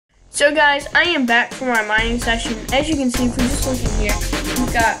So guys, I am back for my mining session. As you can see, if we just look in here,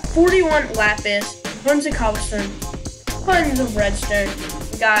 we've got 41 lapis, tons of cobblestone, tons of redstone.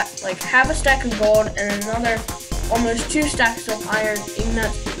 We got like half a stack of gold and another almost 2 stacks of iron. Even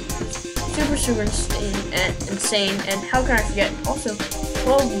that's super insane. And how can I forget? Also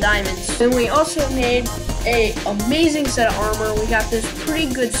 12 diamonds. Then we also made a amazing set of armor. We got this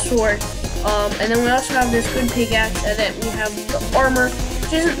pretty good sword. And then we also have this good pickaxe, and then we have the armor,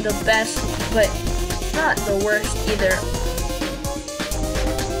 which isn't the best, but not the worst either.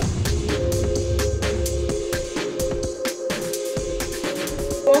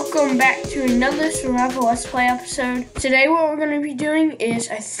 Welcome back to another survival let's play episode. Today what we're going to be doing is,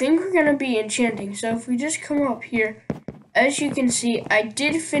 I think we're going to be enchanting. So if we just come up here, as you can see, I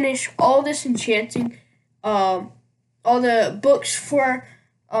did finish all this enchanting, all the books for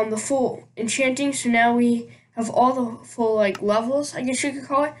the full enchanting. So now we have all the full like levels, I guess you could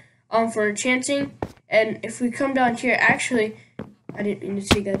call it, for enchanting. And if we come down here, actually, I didn't mean to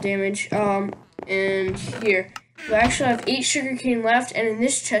take that damage. And here we actually have 8 sugarcane left, and in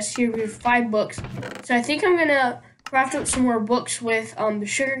this chest here we have 5 books. So I think I'm gonna craft up some more books with the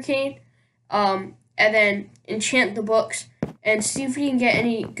sugarcane, and then enchant the books and see if we can get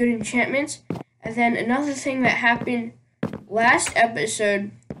any good enchantments. And then another thing that happened last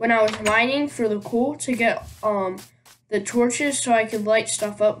episode, when I was mining for the coal to get the torches so I could light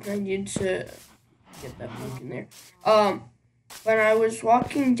stuff up, and I needed to get that book in there. When I was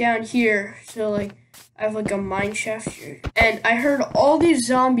walking down here, so like I have like a mine shaft here, and I heard all these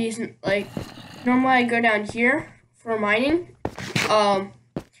zombies. And like normally I go down here for mining, but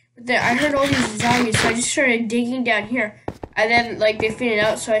then I heard all these zombies, so I just started digging down here, and then like they faded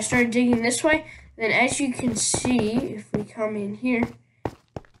out, so I started digging this way. And then as you can see, if we come in here,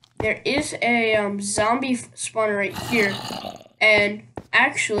 there is a zombie spawner right here, and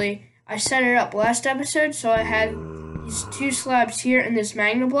actually I set it up last episode, so I had these 2 slabs here and this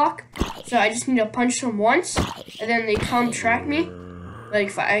magma block, so I just need to punch them once, and then they come track me. Like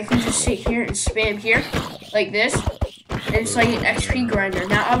if I can just sit here and spam here, like this, and it's like an XP grinder.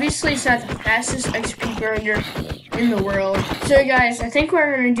 Now obviously it's not the fastest XP grinder in the world. So guys, I think what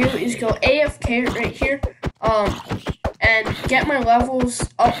I'm going to do is go AFK right here, and get my levels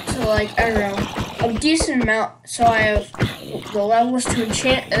up to like, I don't know, a decent amount, so I have the levels to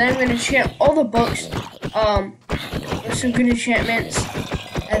enchant, and then I'm going to enchant all the books with some good enchantments,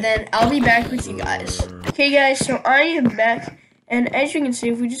 and then I'll be back with you guys. Okay guys, so I am back, and as you can see,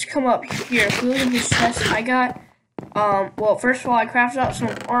 if we just come up here, if we look at this chest, I got, well, first of all, I crafted out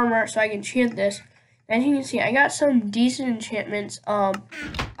some armor so I can enchant this. As you can see, I got some decent enchantments.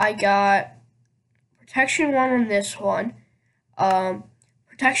 I got protection 1 on this one,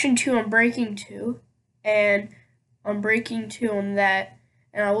 protection 2 on breaking 2, and on breaking 2 on that,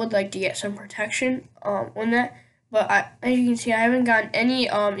 and I would like to get some protection on that, but as you can see, I haven't gotten any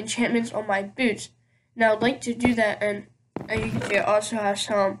enchantments on my boots. Now I'd like to do that, and as you can see, I also have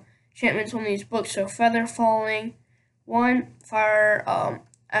some enchantments on these books. So feather falling 1, fire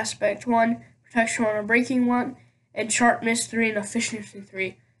aspect 1, protection 1 on breaking 1, and sharpness 3 and efficiency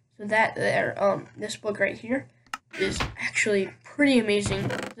 3. So that there, this book right here is actually pretty amazing.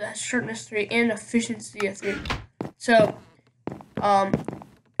 That's sharpness 3 and efficiency 3. So,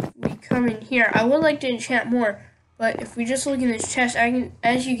 we come in here. I would like to enchant more, but if we just look in this chest,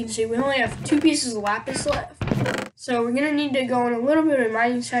 as you can see, we only have 2 pieces of lapis left. So we're gonna need to go on a little bit of a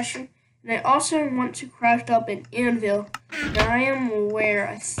mining session. And I also want to craft up an anvil. Now I am aware,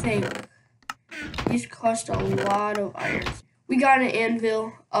 I think these cost a lot of iron. We got an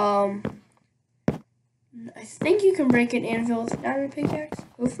anvil. I think you can break an anvil with a diamond pickaxe,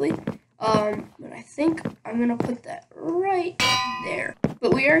 hopefully. But I think I'm gonna put that right there.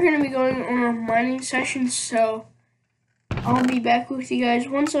 But we are gonna be going on a mining session, so I'll be back with you guys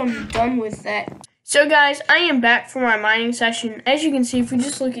once I'm done with that. So guys, I am back for my mining session. As you can see, if we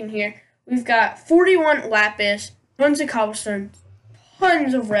just look in here, we've got 41 lapis, tons of cobblestone,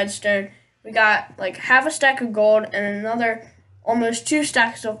 tons of redstone. We got like half a stack of gold and another almost 2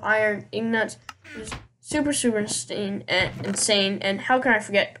 stacks of iron. Even that's super insane. And how can I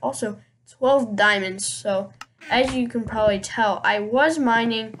forget? Also 12 diamonds. So as you can probably tell, I was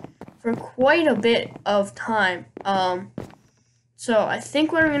mining for quite a bit of time. So I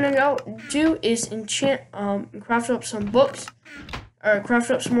think what I'm gonna go do is enchant, craft up some books, or craft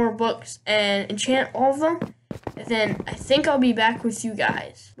up some more books and enchant all of them. And then I think I'll be back with you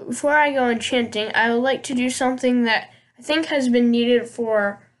guys. But before I go enchanting, I would like to do something that I think has been needed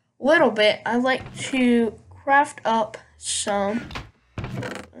for a little bit. I'd like to craft up some,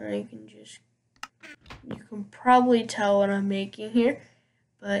 you can probably tell what I'm making here,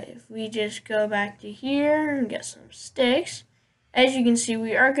 But if we just go back to here and get some sticks, as you can see,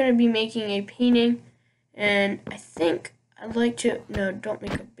 we are going to be making a painting. And I think I'd like to, no, don't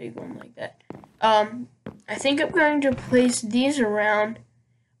make a big one like that. I think I'm going to place these around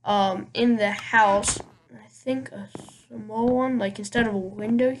in the house. I think a small one, like instead of a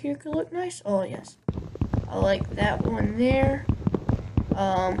window here, could look nice. Oh, yes. I like that one there.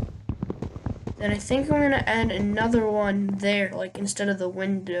 Then I think I'm going to add another one there, like instead of the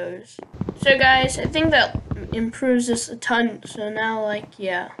windows. So guys, I think that improves this a ton. So now, like,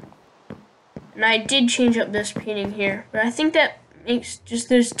 yeah. And I did change up this painting here, but I think that makes just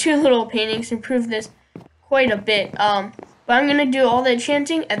those two little paintings improve this quite a bit. But I'm going to do all the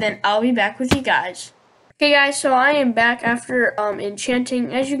enchanting, and then I'll be back with you guys. Okay guys, so I am back after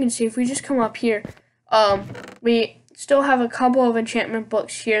enchanting. As you can see, if we just come up here, we still have a couple of enchantment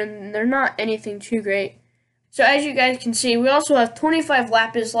books here, and they're not anything too great. So as you guys can see, we also have 25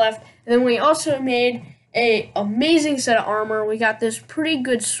 lapis left, and then we also made a amazing set of armor. We got this pretty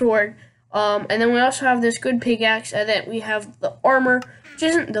good sword, and then we also have this good pickaxe, and then we have the armor, which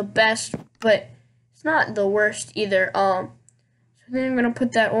isn't the best, but it's not the worst either. So then I'm gonna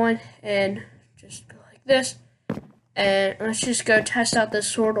put that on and just go like this, and let's just go test out this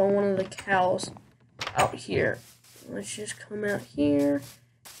sword on one of the cows out here. Let's just come out here.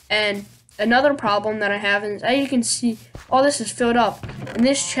 And another problem that I have is, as you can see, all this is filled up. And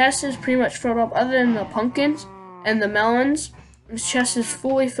this chest is pretty much filled up, other than the pumpkins and the melons. This chest is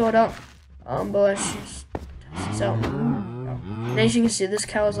fully filled up. But let's just test this out. And as you can see, this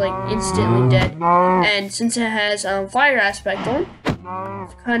cow is like instantly dead. And since it has fire aspect on,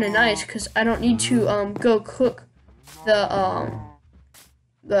 it's kind of nice because I don't need to go cook the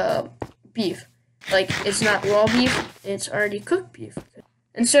beef. Like, it's not raw beef, it's already cooked beef.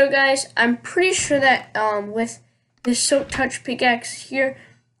 And so guys, I'm pretty sure that with this Silk Touch pickaxe here,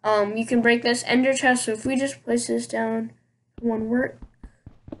 you can break this ender chest. So if we just place this down, it won't work.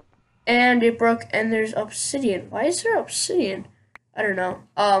 And it broke, and there's obsidian. Why is there obsidian? I don't know.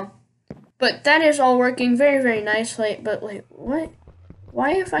 But that is all working very, very nicely. But like, what?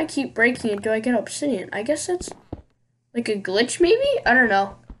 Why if I keep breaking it, do I get obsidian? I guess that's like a glitch maybe? I don't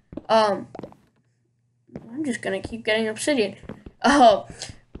know. I'm just gonna keep getting obsidian. But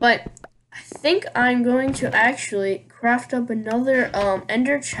I think I'm going to actually craft up another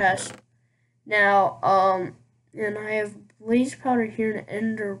ender chest now. And I have blaze powder here and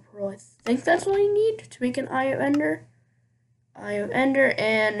ender pearl. I think that's all you need to make an eye of ender. Eye of ender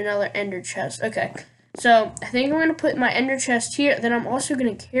and another ender chest. Okay, so I think I'm gonna put my ender chest here. Then I'm also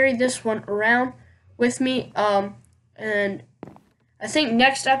gonna carry this one around with me. And I think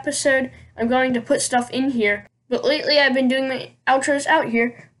next episode I'm going to put stuff in here. But lately I've been doing my outros out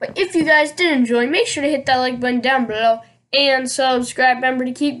here. But if you guys did enjoy, make sure to hit that like button down below and subscribe. Remember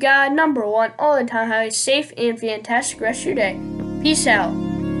to keep God #1 all the time. Have a safe and fantastic rest of your day. Peace out.